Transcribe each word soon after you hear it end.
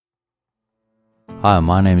Hi,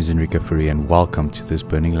 my name is Henrico Fourie and welcome to this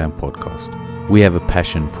Burning Lamp podcast. We have a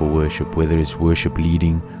passion for worship, whether it's worship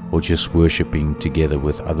leading or just worshiping together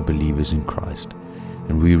with other believers in Christ.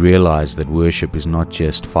 And we realize that worship is not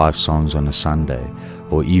just 5 songs on a Sunday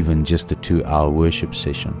or even just a 2-hour worship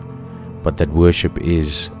session, but that worship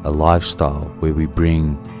is a lifestyle where we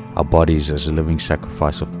bring our bodies as a living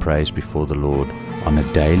sacrifice of praise before the Lord on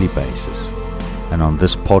a daily basis. And on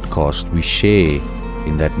this podcast, we share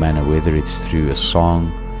in that manner, whether it's through a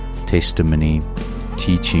song, testimony,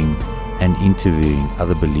 teaching, and interviewing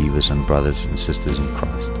other believers and brothers and sisters in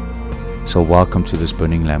Christ. So welcome to this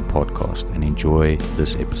Burning Lamp podcast and enjoy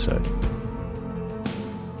this episode.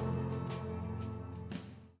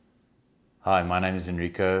 Hi, my name is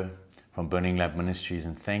Henrico from Burning Lamp Ministries,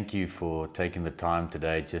 and thank you for taking the time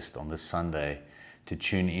today, just on this Sunday, to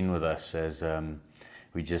tune in with us as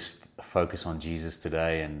we just focus on Jesus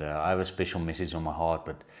today. And I have a special message on my heart,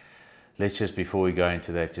 but let's just, before we go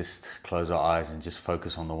into that, just close our eyes and just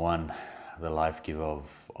focus on the one, the life giver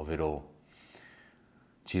of it all.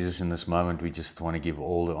 Jesus, in this moment, we just want to give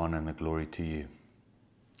all the honor and the glory to you.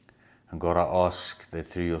 And God, I ask that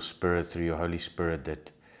through your Spirit, through your Holy Spirit,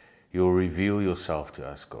 that you'll reveal yourself to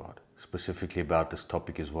us, God, specifically about this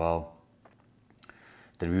topic as well,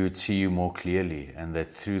 that we would see you more clearly, and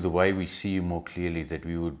that through the way we see you more clearly, that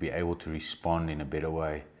we would be able to respond in a better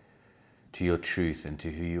way to your truth and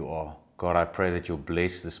to who you are. God, I pray that you'll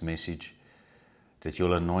bless this message, that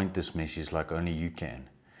you'll anoint this message like only you can.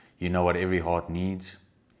 You know what every heart needs.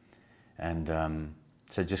 And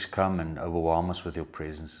so just come and overwhelm us with your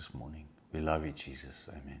presence this morning. We love you, Jesus.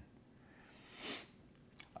 Amen.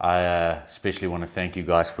 I especially want to thank you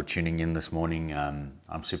guys for tuning in this morning.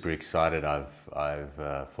 I'm super excited. I've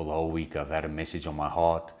for the whole week, I've had a message on my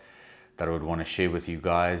heart that I would want to share with you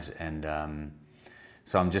guys. And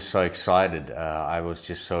so I'm just so excited. I was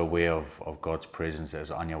just so aware of God's presence as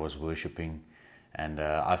Anya was worshiping. And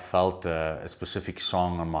I felt a specific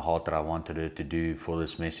song on my heart that I wanted her to do for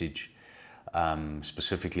this message.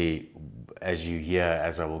 Specifically, as you hear,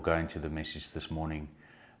 as I will go into the message this morning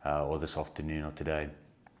or this afternoon or today.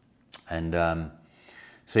 And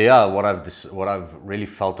so yeah, what I've really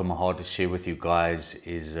felt on my heart to share with you guys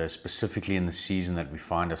is specifically in the season that we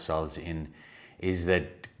find ourselves in, is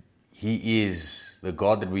that He is the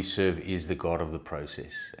God that we serve is the God of the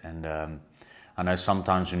process. And I know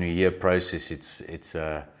sometimes when we hear process,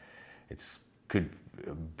 it's could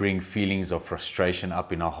bring feelings of frustration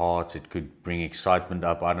up in our hearts. It could bring excitement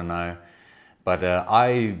up. I don't know. But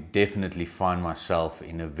I definitely find myself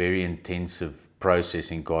in a very intensive process,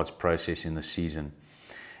 in God's process in the season.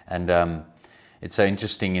 And it's so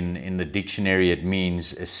interesting, in the dictionary it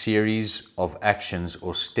means a series of actions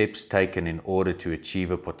or steps taken in order to achieve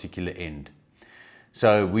a particular end.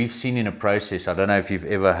 So we've seen in a process, I don't know if you've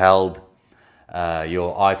ever held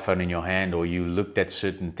your iPhone in your hand, or you looked at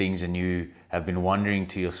certain things and you have been wondering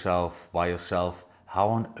to yourself, by yourself, how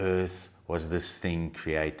on earth was this thing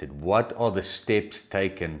created? What are the steps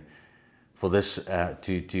taken for this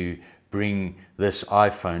to bring this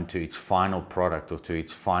iPhone to its final product or to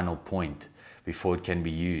its final point before it can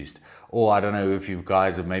be used? Or I don't know if you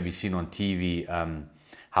guys have maybe seen on TV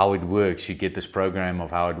how it works. You get this program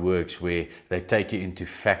of how it works where they take you into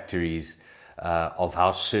factories of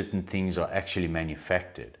how certain things are actually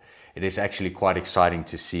manufactured. It is actually quite exciting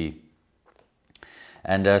to see.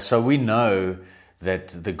 And so we know that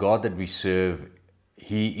the God that we serve,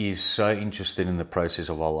 He is so interested in the process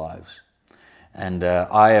of our lives. And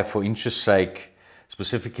I, for interest's sake,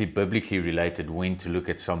 specifically biblically related, went to look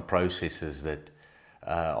at some processes that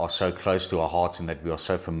are so close to our hearts and that we are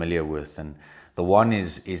so familiar with. And the one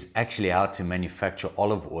is actually how to manufacture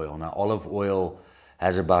olive oil. Now, olive oil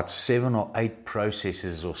has about 7 or 8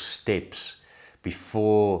 processes or steps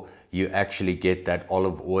before you actually get that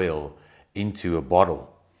olive oil into a bottle.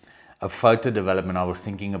 A photo development, I was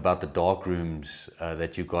thinking about the dark rooms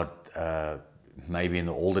that you got maybe in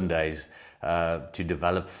the olden days to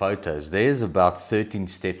develop photos. There's about 13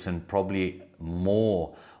 steps and probably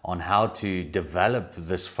more on how to develop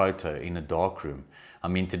this photo in a dark room. I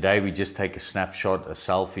mean, today we just take a snapshot, a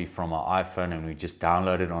selfie from our iPhone, and we just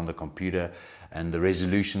download it on the computer, and the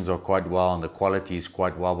resolutions are quite well and the quality is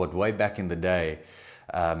quite well. But way back in the day,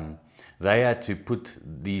 they had to put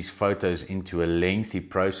these photos into a lengthy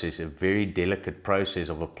process, a very delicate process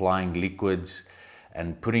of applying liquids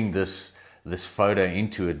and putting this photo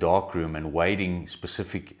into a dark room and waiting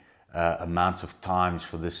specific amounts of times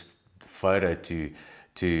for this photo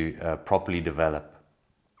to properly develop.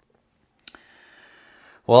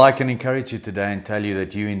 Well, I can encourage you today and tell you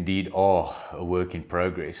that you indeed are a work in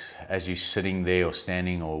progress. As you're sitting there or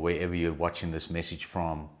standing or wherever you're watching this message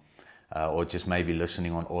from, or just maybe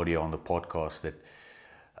listening on audio on the podcast, that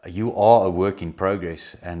you are a work in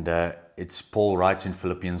progress. And it's Paul writes in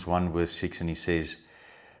Philippians 1 verse 6, and he says,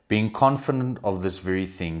 being confident of this very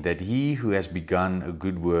thing, that he who has begun a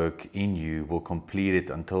good work in you will complete it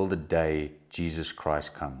until the day Jesus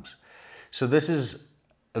Christ comes. So this is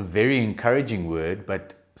a very encouraging word,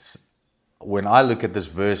 but when I look at this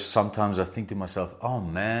verse, sometimes I think to myself, oh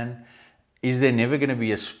man, is there never going to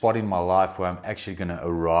be a spot in my life where I'm actually going to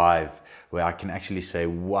arrive, where I can actually say,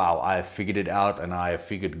 wow, I have figured it out, and I have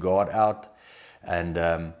figured God out, and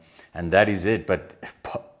that is it. But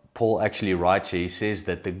Paul actually writes here, he says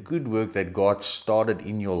that the good work that God started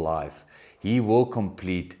in your life, he will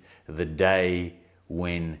complete the day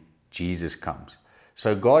when Jesus comes.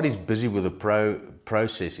 So God is busy with a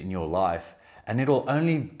process in your life, and it'll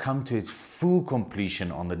only come to its full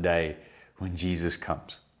completion on the day when Jesus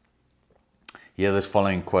comes. Here, this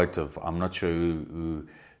following quote of, I'm not sure who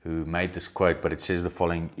made this quote, but it says the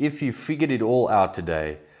following: if you figured it all out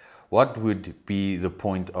today, what would be the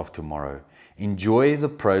point of tomorrow? Enjoy the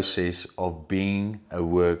process of being a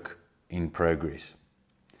work in progress.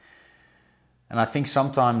 And I think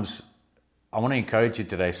sometimes, I want to encourage you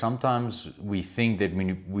today, sometimes we think that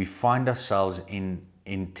when we find ourselves in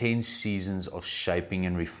intense seasons of shaping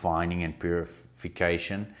and refining and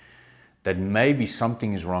purification, that maybe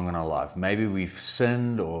something is wrong in our life. Maybe we've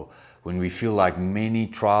sinned, or when we feel like many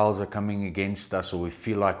trials are coming against us, or we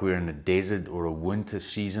feel like we're in a desert or a winter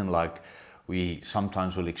season like we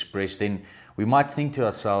sometimes will express, then we might think to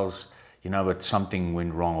ourselves, but something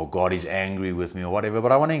went wrong, or God is angry with me, or whatever.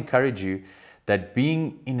 But I want to encourage you that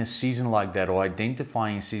being in a season like that, or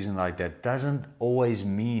identifying a season like that, doesn't always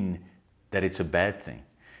mean that it's a bad thing.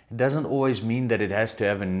 It doesn't always mean that it has to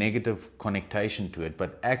have a negative connotation to it,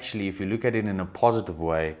 but actually, if you look at it in a positive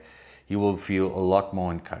way, you will feel a lot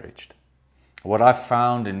more encouraged. What I've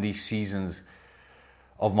found in these seasons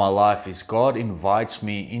of my life is God invites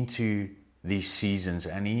me into these seasons,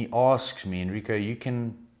 and he asks me, Henrico,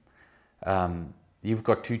 you've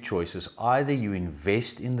got two choices. Either you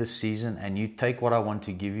invest in the season and you take what I want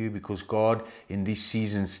to give you, because God in these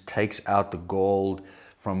seasons takes out the gold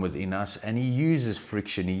from within us, and he uses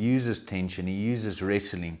friction, he uses tension, he uses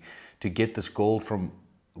wrestling to get this gold from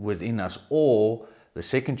within us. Or the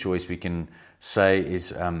second choice we can say is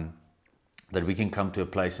that we can come to a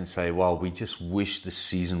place and say, well, we just wish the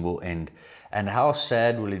season will end. And how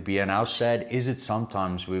sad will it be, and how sad is it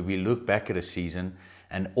sometimes where we look back at a season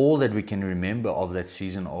and all that we can remember of that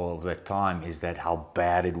season or of that time is that how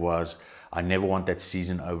bad it was. I never want that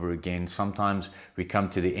season over again. Sometimes we come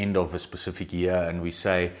to the end of a specific year and we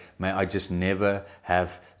say, may I just never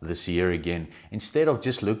have this year again. Instead of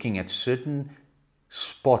just looking at certain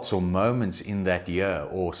spots or moments in that year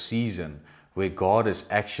or season where God has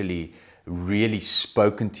actually really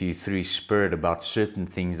spoken to you through His Spirit about certain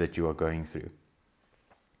things that you are going through.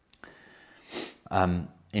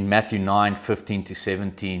 In Matthew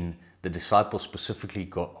 9:15-17, the disciple specifically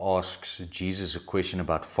asks Jesus a question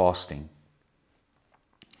about fasting.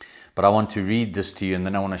 But I want to read this to you, and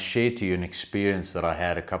then I want to share to you an experience that I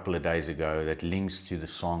had a couple of days ago that links to the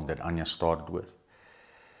song that Anya started with.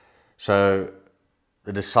 So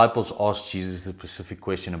the disciples asked Jesus a specific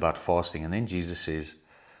question about fasting, and then Jesus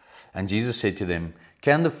said to them,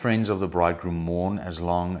 can the friends of the bridegroom mourn as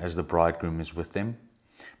long as the bridegroom is with them?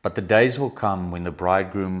 But the days will come when the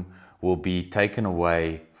bridegroom will be taken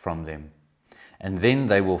away from them, and then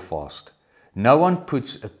they will fast. No one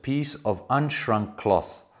puts a piece of unshrunk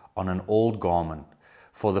cloth on an old garment,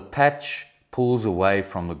 for the patch pulls away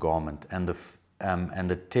from the garment, and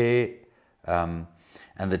the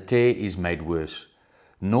tear is made worse.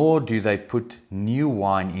 Nor do they put new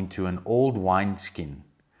wine into an old wineskin,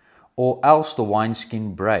 or else the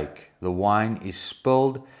wineskin break, the wine is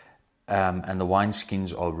spilled, and the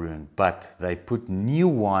wineskins are ruined. But they put new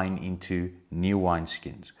wine into new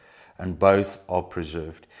wineskins, and both are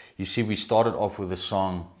preserved. You see, we started off with a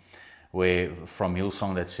song from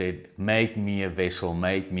Hillsong that said, make me a vessel,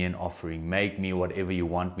 make me an offering, make me whatever you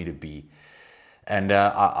want me to be. And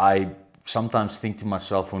I sometimes think to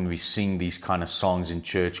myself when we sing these kind of songs in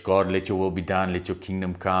church, God, let your will be done, let your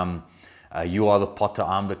kingdom come. You are the potter,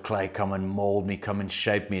 I'm the clay, come and mold me, come and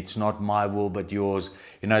shape me. It's not my will, but yours.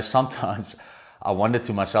 Sometimes I wonder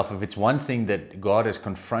to myself if it's one thing that God has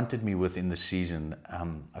confronted me with in the season.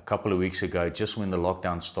 A couple of weeks ago, just when the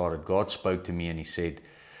lockdown started, God spoke to me and He said,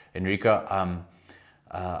 Henrico,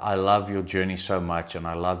 I love your journey so much and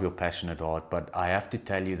I love your passionate heart, but I have to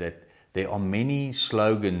tell you that there are many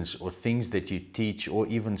slogans or things that you teach or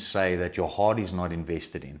even say that your heart is not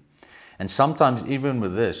invested in. And sometimes even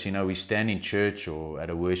with this, we stand in church or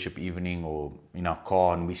at a worship evening or in our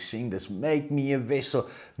car and we sing this, make me a vessel,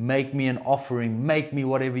 make me an offering, make me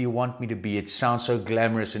whatever you want me to be. It sounds so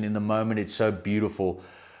glamorous and in the moment it's so beautiful.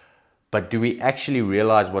 But do we actually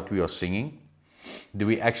realize what we are singing? Do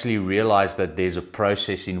we actually realize that there's a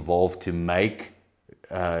process involved to make,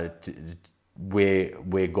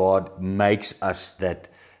 where God makes us that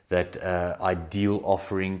ideal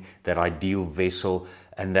offering, that ideal vessel,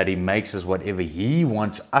 and that He makes us whatever He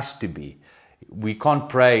wants us to be? We can't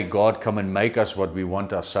pray, God, come and make us what we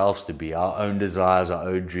want ourselves to be, our own desires, our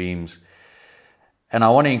own dreams. And I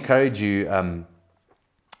want to encourage you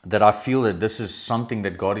that I feel that this is something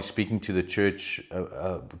that God is speaking to the church,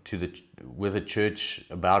 with the church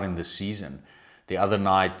about in this season. The other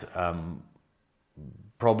night,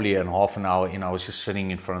 probably in half an hour in, I was just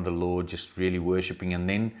sitting in front of the Lord, just really worshiping, and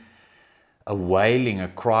then a wailing, a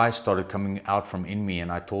cry started coming out from in me,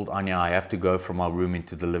 and I told Anya I have to go from my room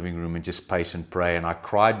into the living room and just pace and pray, and I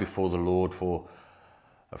cried before the Lord for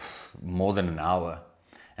more than an hour.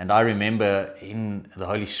 And I remember the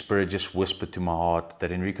Holy Spirit just whispered to my heart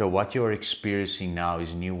that, Henrico, what you are experiencing now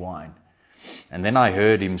is new wine. And then I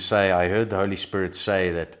heard the Holy Spirit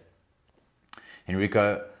say that,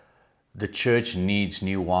 Henrico, the church needs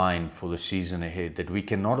new wine for the season ahead, that we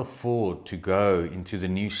cannot afford to go into the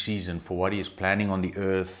new season for what He is planning on the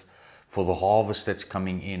earth, for the harvest that's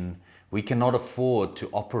coming in. We cannot afford to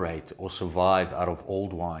operate or survive out of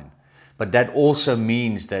old wine. But that also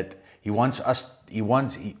means that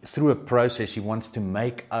through a process, He wants to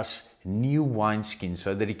make us new wineskins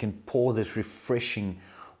so that He can pour this refreshing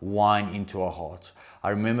wine into our hearts. I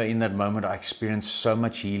remember in that moment, I experienced so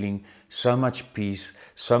much healing, so much peace,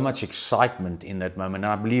 so much excitement in that moment.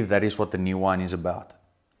 And I believe that is what the new wine is about.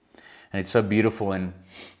 And it's so beautiful. And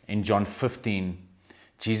in John 15,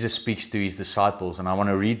 Jesus speaks to His disciples. And I want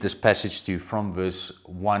to read this passage to you from verse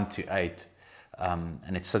 1 to 8.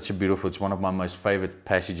 And it's it's one of my most favorite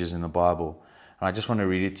passages in the Bible. And I just want to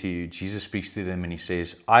read it to you. Jesus speaks to them and He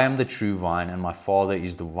says, I am the true vine and my Father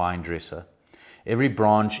is the vine dresser. Every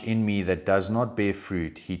branch in me that does not bear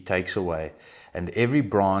fruit, He takes away. And every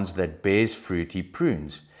branch that bears fruit, He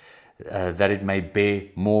prunes, that it may bear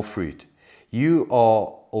more fruit. You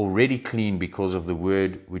are already clean because of the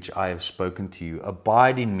word which I have spoken to you.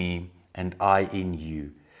 Abide in me and I in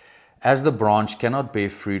you. As the branch cannot bear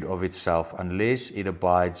fruit of itself unless it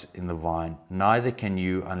abides in the vine, neither can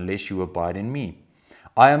you unless you abide in me.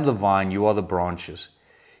 I am the vine, you are the branches.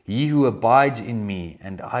 He who abides in me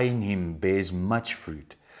and I in him bears much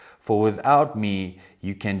fruit. For without me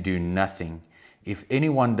you can do nothing. If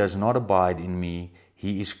anyone does not abide in me,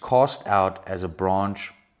 he is cast out as a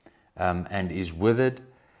branch and is withered,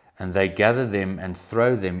 and they gather them and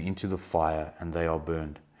throw them into the fire, and they are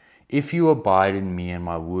burned. If you abide in me and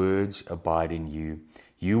my words abide in you,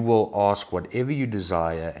 you will ask whatever you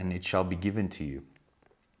desire, and it shall be given to you.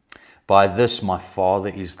 By this my Father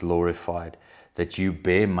is glorified, that you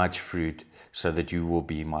bear much fruit, so that you will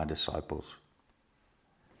be my disciples.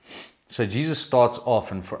 So Jesus starts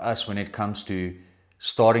off, and for us, when it comes to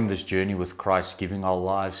starting this journey with Christ, giving our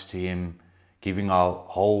lives to Him, giving our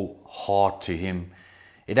whole heart to Him,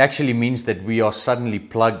 it actually means that we are suddenly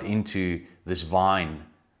plugged into this vine,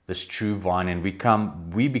 this true vine, and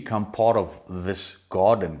we become part of this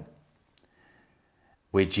garden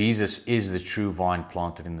where Jesus is the true vine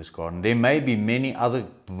planted in this garden. There may be many other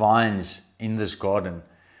vines in this garden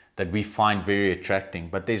that we find very attracting,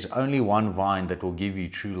 but there's only one vine that will give you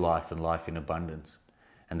true life and life in abundance,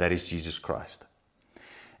 and that is Jesus Christ.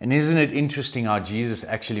 And isn't it interesting how Jesus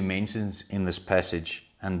actually mentions in this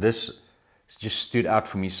passage, and this just stood out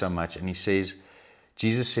for me so much, and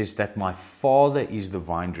Jesus says that my Father is the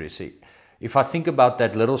vine dresser. If I think about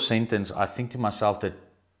that little sentence, I think to myself that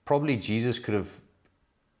probably Jesus could have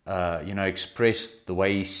expressed the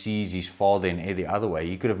way He sees His Father in any other way.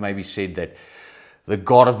 He could have maybe said that the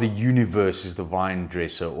God of the universe is the vine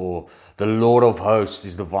dresser, or the Lord of hosts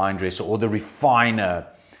is the vine dresser, or the refiner.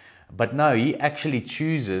 But no, He actually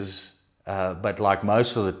chooses, but like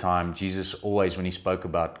most of the time, Jesus always, when He spoke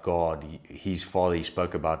about God, His Father, He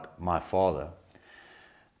spoke about my Father.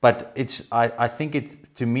 But I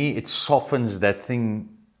think to me, it softens that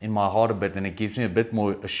thing in my heart a bit, and it gives me a bit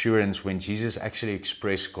more assurance when Jesus actually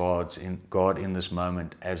expressed God in this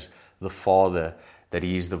moment as the Father, that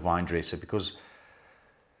He is the vine dresser. Because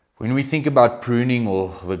when we think about pruning,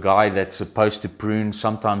 or the guy that's supposed to prune,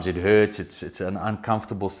 sometimes it hurts, it's an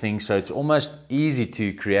uncomfortable thing. So it's almost easy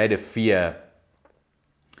to create a fear,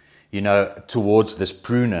 towards this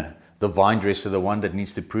pruner, the vine dresser, the one that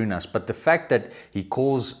needs to prune us. But the fact that He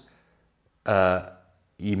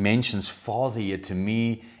mentions Father here, to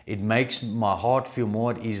me, it makes my heart feel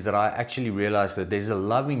more at ease that I actually realize that there's a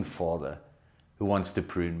loving Father who wants to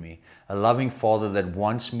prune me, a loving Father that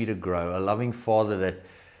wants me to grow, a loving Father that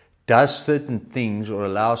does certain things or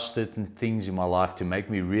allows certain things in my life to make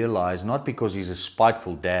me realize, not because He's a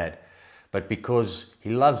spiteful dad, but because He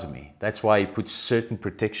loves me. That's why He puts certain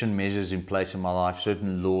protection measures in place in my life,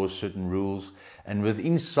 certain laws, certain rules. And within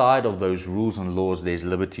inside of those rules and laws, there's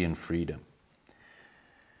liberty and freedom.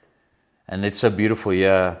 And it's so beautiful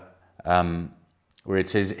here, where it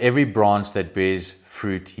says, every branch that bears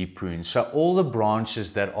fruit, He prunes. So all the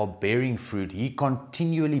branches that are bearing fruit, He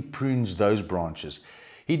continually prunes those branches.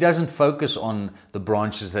 He doesn't focus on the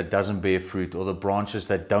branches that doesn't bear fruit, or the branches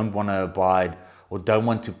that don't want to abide, or don't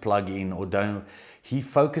want to plug in, or don't. He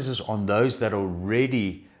focuses on those that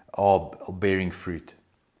already are bearing fruit.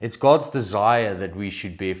 It's God's desire that we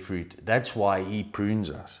should bear fruit. That's why He prunes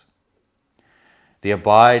us. The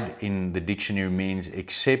abide in the dictionary means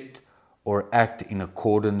accept or act in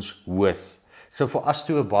accordance with. So for us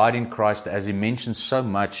to abide in Christ, as He mentions so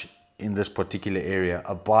much in this particular area,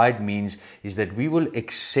 abide means is that we will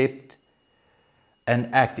accept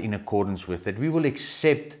and act in accordance with, that we will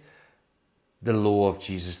accept the law of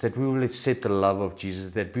Jesus, that we will accept the love of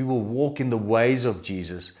Jesus, that we will walk in the ways of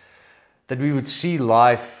Jesus, that we would see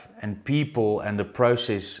life and people and the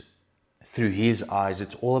process through His eyes.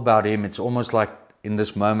 It's all about Him. It's almost like in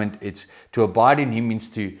this moment, it's to abide in Him means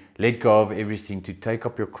to let go of everything, to take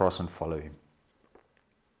up your cross and follow Him.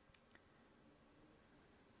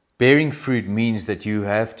 Bearing fruit means that you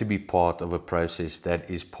have to be part of a process that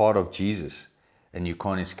is part of Jesus, and you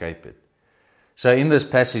can't escape it. So in this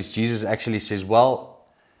passage, Jesus actually says, well,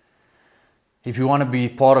 if you want to be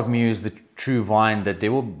part of me as the true vine,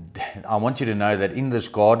 I want you to know that in this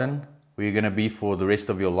garden, where you're going to be for the rest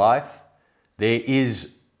of your life, there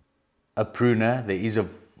is a pruner, there is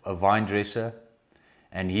a vine dresser,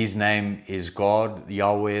 and His name is God,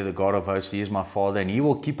 Yahweh, the God of hosts. He is my Father, and He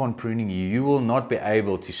will keep on pruning you. You will not be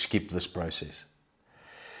able to skip this process.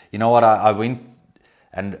 You know what? I went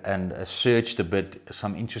and searched a bit,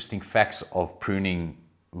 some interesting facts of pruning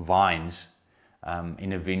vines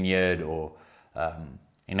in a vineyard or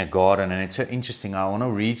in a garden, and it's so interesting. I want to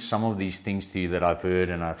read some of these things to you that I've heard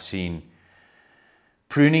and I've seen.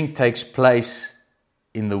 Pruning takes place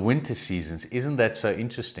in the winter seasons. Isn't that so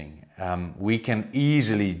interesting? We can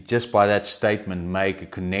easily, just by that statement, make a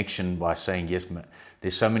connection by saying, yes,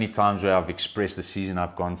 there's so many times where I've expressed the season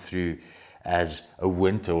I've gone through as a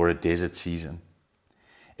winter or a desert season.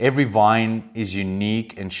 Every vine is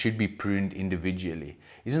unique and should be pruned individually.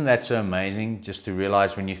 Isn't that so amazing? Just to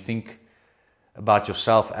realize when you think about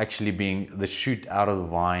yourself actually being the shoot out of the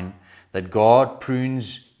vine, that God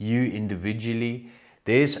prunes you individually.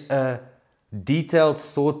 There's a detailed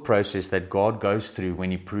thought process that God goes through when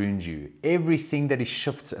He prunes you. Everything that He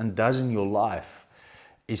shifts and does in your life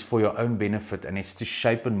is for your own benefit, and it's to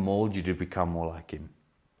shape and mold you to become more like Him.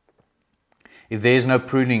 If there's no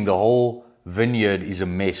pruning, the whole vineyard is a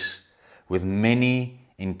mess with many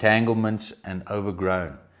entanglements and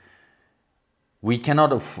overgrown.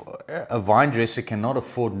 A vine dresser cannot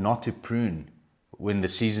afford not to prune when the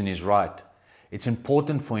season is right. It's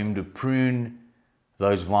important for him to prune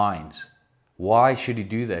those vines. Why should he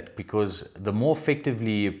do that? Because the more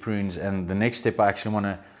effectively he prunes, and the next step I actually want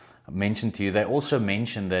to mention to you, they also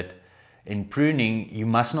mention that in pruning, you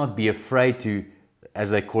must not be afraid to, as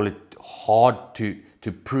they call it,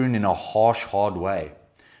 to prune in a harsh, hard way.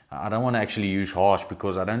 I don't want to actually use harsh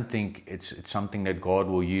because I don't think it's something that God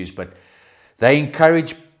will use, but they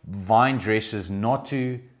encourage vine dressers not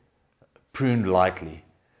to prune lightly,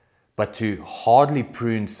 but to hardly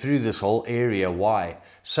prune through this whole area. Why?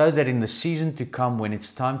 So that in the season to come, when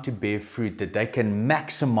it's time to bear fruit, that they can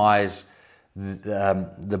maximize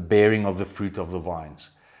the bearing of the fruit of the vines,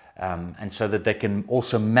 and so that they can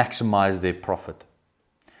also maximize their profit.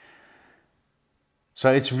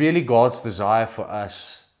 So it's really God's desire for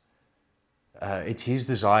us. It's His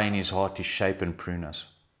desire in His heart to shape and prune us.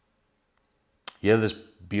 Hear this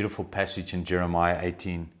beautiful passage in Jeremiah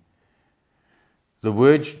 18. The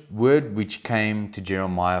word which came to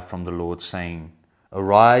Jeremiah from the Lord, saying,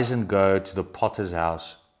 Arise and go to the potter's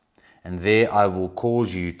house, and there I will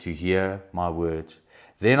cause you to hear my words.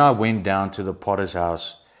 Then I went down to the potter's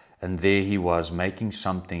house, and there he was, making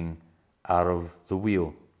something out of the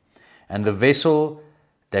wheel. And the vessel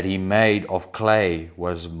that he made of clay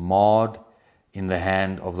was marred in the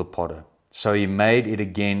hand of the potter. So he made it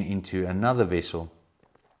again into another vessel,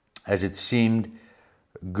 as it seemed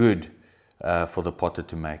good for the potter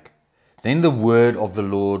to make. Then the word of the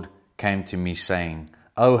Lord came to me, saying,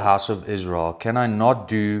 O house of Israel, can I not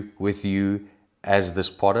do with you as this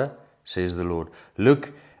potter, says the Lord?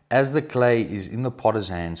 Look As the clay is in the potter's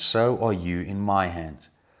hands, so are you in my hands.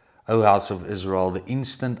 O house of Israel, the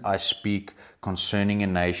instant I speak concerning a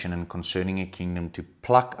nation and concerning a kingdom, to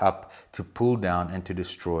pluck up, to pull down, and to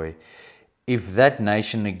destroy, if that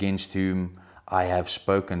nation against whom I have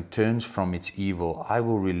spoken turns from its evil, I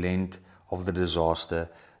will relent of the disaster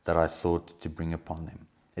that I thought to bring upon them.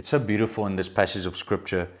 It's so beautiful in this passage of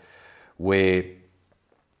scripture where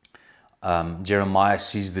Jeremiah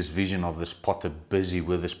sees this vision of this potter busy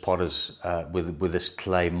with this potter's with this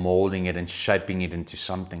clay, molding it and shaping it into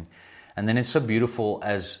something. And then it's so beautiful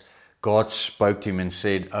as God spoke to him and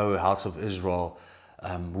said, "Oh, house of Israel,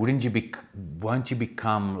 won't you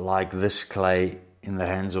become like this clay in the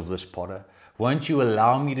hands of this potter? Won't you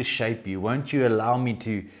allow me to shape you? Won't you allow me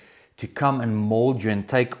to come and mold you and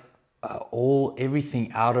take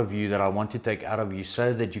everything out of you that I want to take out of you,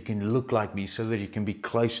 so that you can look like me, so that you can be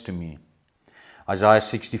close to me?" Isaiah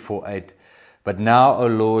 64:8. But now, O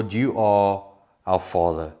Lord, you are our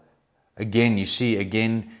Father. Again, you see,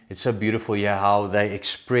 it's so beautiful here how they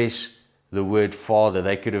express the word Father.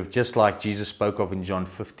 They could have, just like Jesus spoke of in John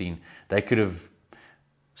 15, they could have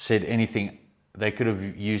said anything. They could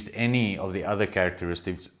have used any of the other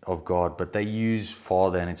characteristics of God, but they use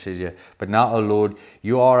Father, and it says here, but now, O Lord,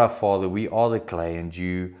 you are our Father, we are the clay, and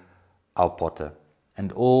you our potter,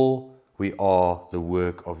 and all we are the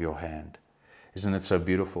work of your hand. Isn't it so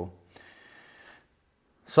beautiful?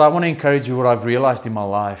 So I want to encourage you what I've realized in my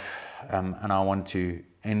life, and I want to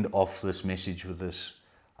end off this message with this.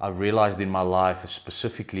 I've realized in my life,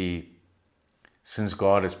 specifically since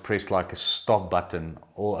God has pressed like a stop button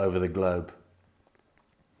all over the globe,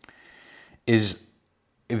 is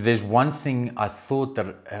if there's one thing I thought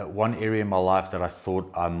that one area in my life that I thought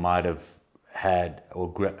I might have had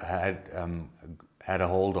or had a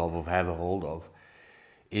hold of or have a hold of,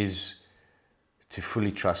 is to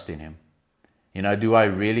fully trust in Him. You know, do I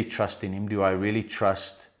really trust in Him? Do I really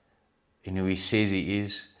trust in who He says He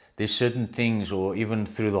is? There's certain things, or even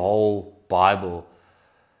through the whole Bible,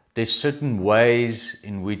 there's certain ways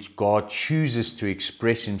in which God chooses to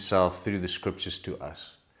express Himself through the scriptures to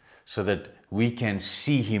us, so that we can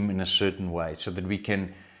see Him in a certain way, so that we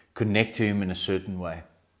can connect to Him in a certain way.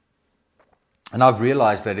 And I've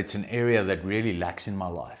realized that it's an area that really lacks in my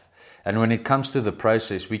life. And when it comes to the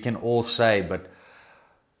process, we can all say, but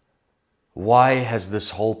why has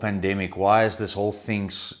this whole pandemic, why has this whole thing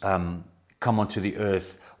come onto the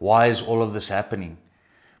earth? Why is all of this happening?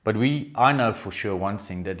 But I know for sure one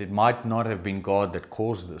thing, that it might not have been God that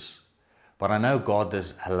caused this. But I know God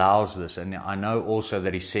allows this, and I know also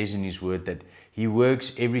that He says in His word that He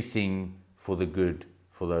works everything for the good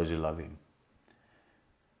for those who love Him.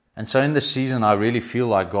 And so in this season, I really feel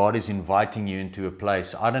like God is inviting you into a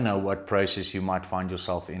place. I don't know what process you might find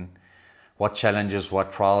yourself in, what challenges,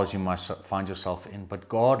 what trials you might find yourself in, but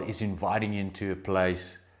God is inviting you into a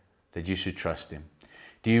place that you should trust Him.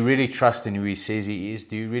 Do you really trust in who He says He is?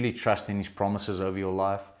 Do you really trust in His promises over your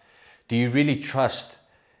life? Do you really trust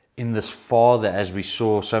in this Father, as we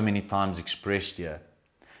saw so many times expressed here?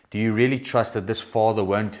 Do you really trust that this Father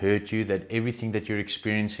won't hurt you, that everything that you're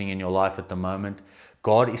experiencing in your life at the moment,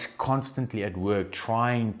 God is constantly at work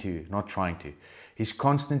He's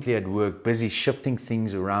constantly at work, busy shifting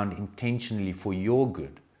things around intentionally for your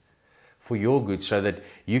good, so that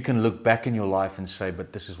you can look back in your life and say,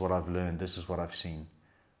 but this is what I've learned, this is what I've seen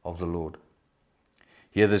of the Lord.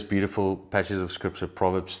 Hear this beautiful passage of scripture,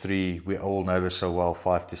 Proverbs 3, we all know this so well,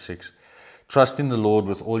 5-6. Trust in the Lord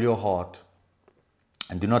with all your heart,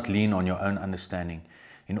 and do not lean on your own understanding.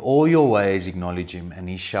 In all your ways acknowledge Him, and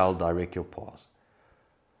He shall direct your paths.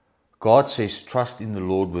 God says, trust in the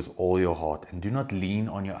Lord with all your heart, and do not lean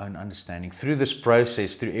on your own understanding. Through this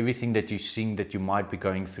process, through everything that you sing, that you might be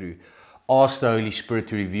going through, ask the Holy Spirit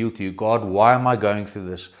to reveal to you, God, why am I going through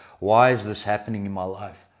this? Why is this happening in my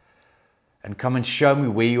life? And come and show me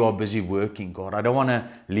where you are busy working, God. I don't want to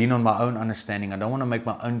lean on my own understanding. I don't want to make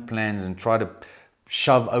my own plans and try to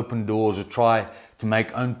shove open doors or try to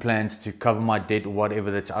make own plans to cover my debt or whatever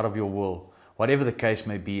that's out of your will. Whatever the case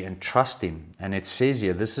may be, and trust Him. And it says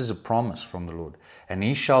here, this is a promise from the Lord. And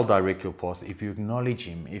He shall direct your path if you acknowledge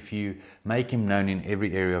Him, if you make Him known in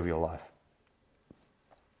every area of your life.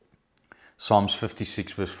 Psalms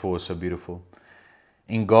 56 verse 4 is so beautiful.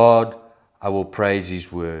 In God I will praise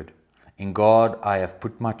His word. In God I have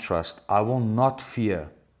put my trust. I will not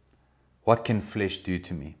fear. What can flesh do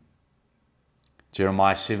to me?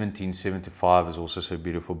 Jeremiah 17:7-5 is also so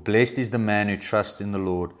beautiful. Blessed is the man who trusts in the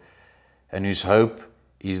Lord, and whose hope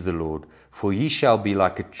is the Lord. For he shall be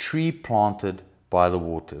like a tree planted by the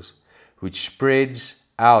waters, which spreads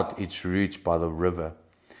out its roots by the river,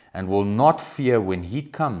 and will not fear when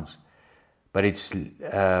heat comes, but its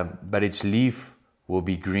leaf will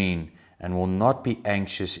be green and will not be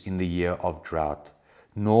anxious in the year of drought,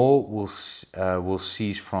 nor will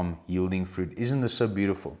cease from yielding fruit. Isn't this so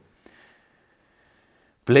beautiful?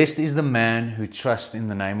 Blessed is the man who trusts in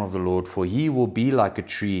the name of the Lord, for he will be like a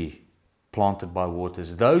tree planted by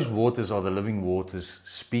waters. Those waters are the living waters,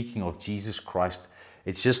 speaking of Jesus Christ.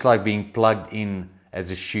 It's just like being plugged in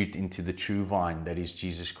as a shoot into the true vine, that is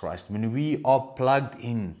Jesus Christ. When we are plugged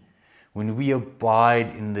in, when we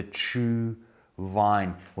abide in the true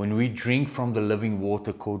vine, when we drink from the living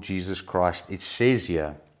water called Jesus Christ, it says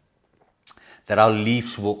here that our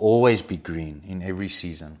leaves will always be green in every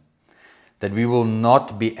season, that we will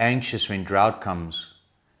not be anxious when drought comes,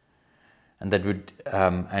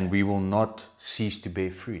 and we will not cease to bear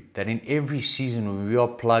fruit. That in every season when we are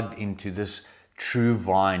plugged into this true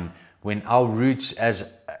vine, when our roots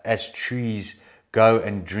as trees go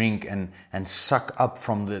and drink and suck up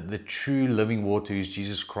from the true living water, who is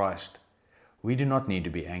Jesus Christ, we do not need to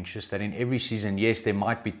be anxious. That in every season, yes, there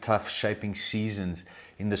might be tough shaping seasons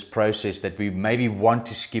in this process that we maybe want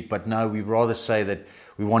to skip, but no, we rather say that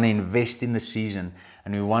we want to invest in the season,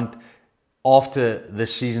 and we want, after the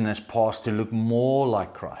season has passed, to look more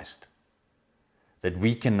like Christ. That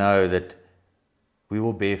we can know that we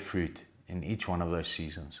will bear fruit in each one of those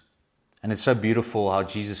seasons. And it's so beautiful how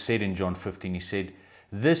Jesus said in John 15, he said,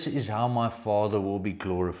 "This is how my Father will be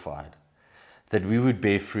glorified, that we would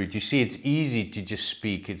bear fruit." You see, it's easy to just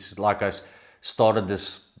speak. It's like I started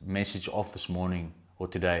this message off this morning or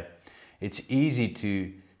today. It's easy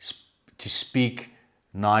to speak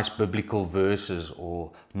nice biblical verses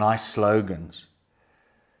or nice slogans.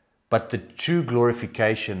 But the true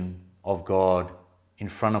glorification of God in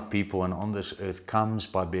front of people and on this earth comes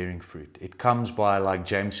by bearing fruit. It comes by, like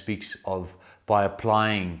James speaks of, by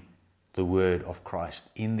applying the word of Christ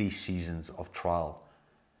in these seasons of trial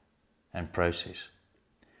and process.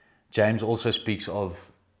 James also speaks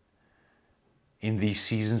of, in these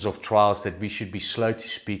seasons of trials, that we should be slow to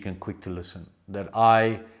speak and quick to listen. That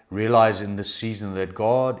I realize in this season that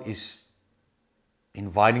God is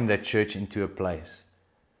inviting that church into a place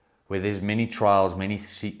where there's many trials, many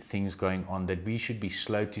things going on, that we should be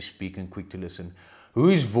slow to speak and quick to listen.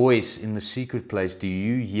 Whose voice in the secret place do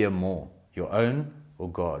you hear more? Your own or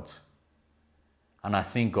God's? And I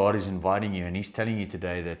think God is inviting you, and He's telling you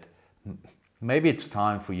today that maybe it's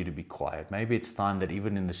time for you to be quiet. Maybe it's time that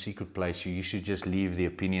even in the secret place, you should just leave the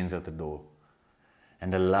opinions at the door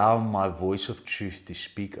and allow my voice of truth to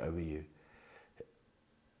speak over you.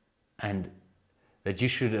 And that you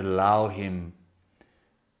should allow Him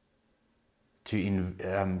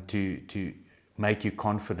to make you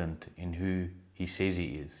confident in who He says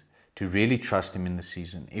He is, to really trust Him in the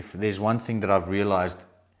season. If there's one thing that I've realized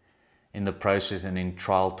in the process and in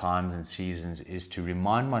trial times and seasons, is to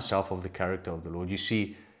remind myself of the character of the Lord. You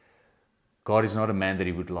see, God is not a man that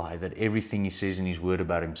He would lie, that everything He says in His word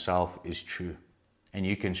about Himself is true. And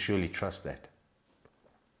you can surely trust that.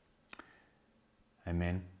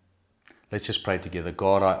 Amen. Let's just pray together.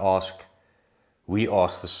 God, we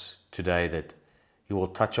ask this today, that You will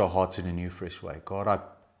touch our hearts in a new, fresh way. God,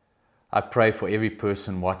 I pray for every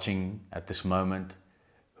person watching at this moment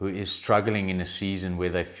who is struggling in a season where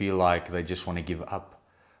they feel like they just want to give up.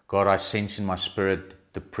 God, I sense in my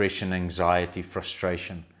spirit depression, anxiety,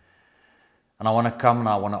 frustration. And I want to come and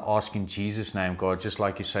I want to ask in Jesus' name, God, just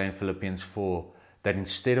like You say in Philippians 4, that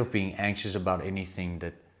instead of being anxious about anything,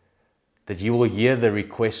 that You will hear the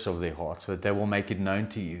requests of their hearts, that they will make it known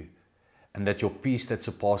to You, and that Your peace that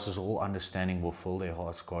surpasses all understanding will fill their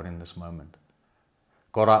hearts, God, in this moment.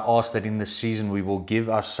 God, I ask that in this season we will give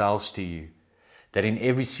ourselves to You, that in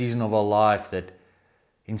every season of our life, that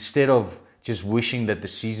instead of just wishing that the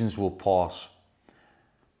seasons will pass,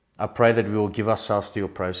 I pray that we will give ourselves to Your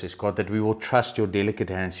process, God, that we will trust Your delicate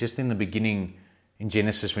hands. Just in the beginning, in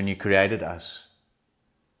Genesis, when You created us,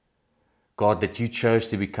 God, that You chose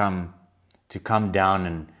to come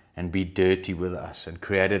down and be dirty with us, and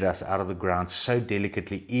created us out of the ground so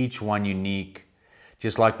delicately, each one unique,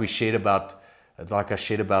 just like I shared about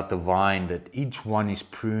the vine, that each one is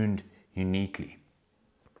pruned uniquely.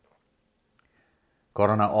 God,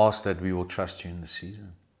 and I ask that we will trust You in this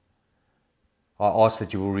season. I ask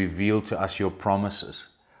that You will reveal to us Your promises.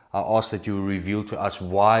 I ask that You will reveal to us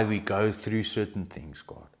why we go through certain things,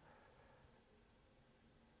 God.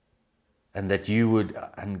 And that You would,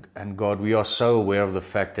 and God, we are so aware of the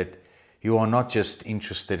fact that You are not just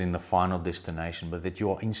interested in the final destination, but that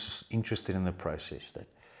You are interested in the process. That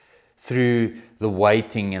through the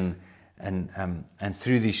waiting and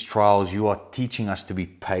through these trials, You are teaching us to be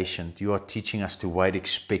patient. You are teaching us to wait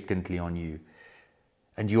expectantly on You.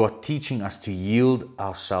 And you are teaching us to yield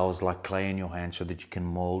ourselves like clay in your hands so that you can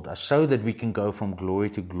mold us, so that we can go from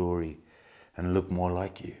glory to glory and look more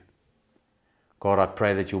like you. God, I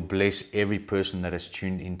pray that you'll bless every person that has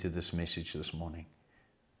tuned into this message this morning.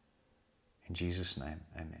 In Jesus' name,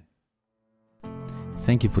 amen.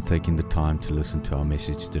 Thank you for taking the time to listen to our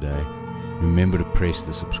message today. Remember to press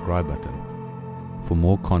the subscribe button. For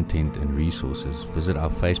more content and resources, visit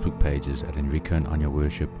our Facebook pages at Henrico and Anya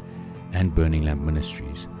Worship and Burning Lamp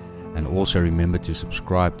Ministries. And also remember to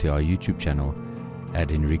subscribe to our YouTube channel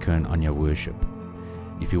at Henrico and Anya Worship.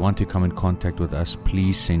 If you want to come in contact with us,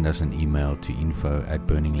 please send us an email to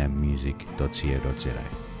info@burninglampmusic.co.za.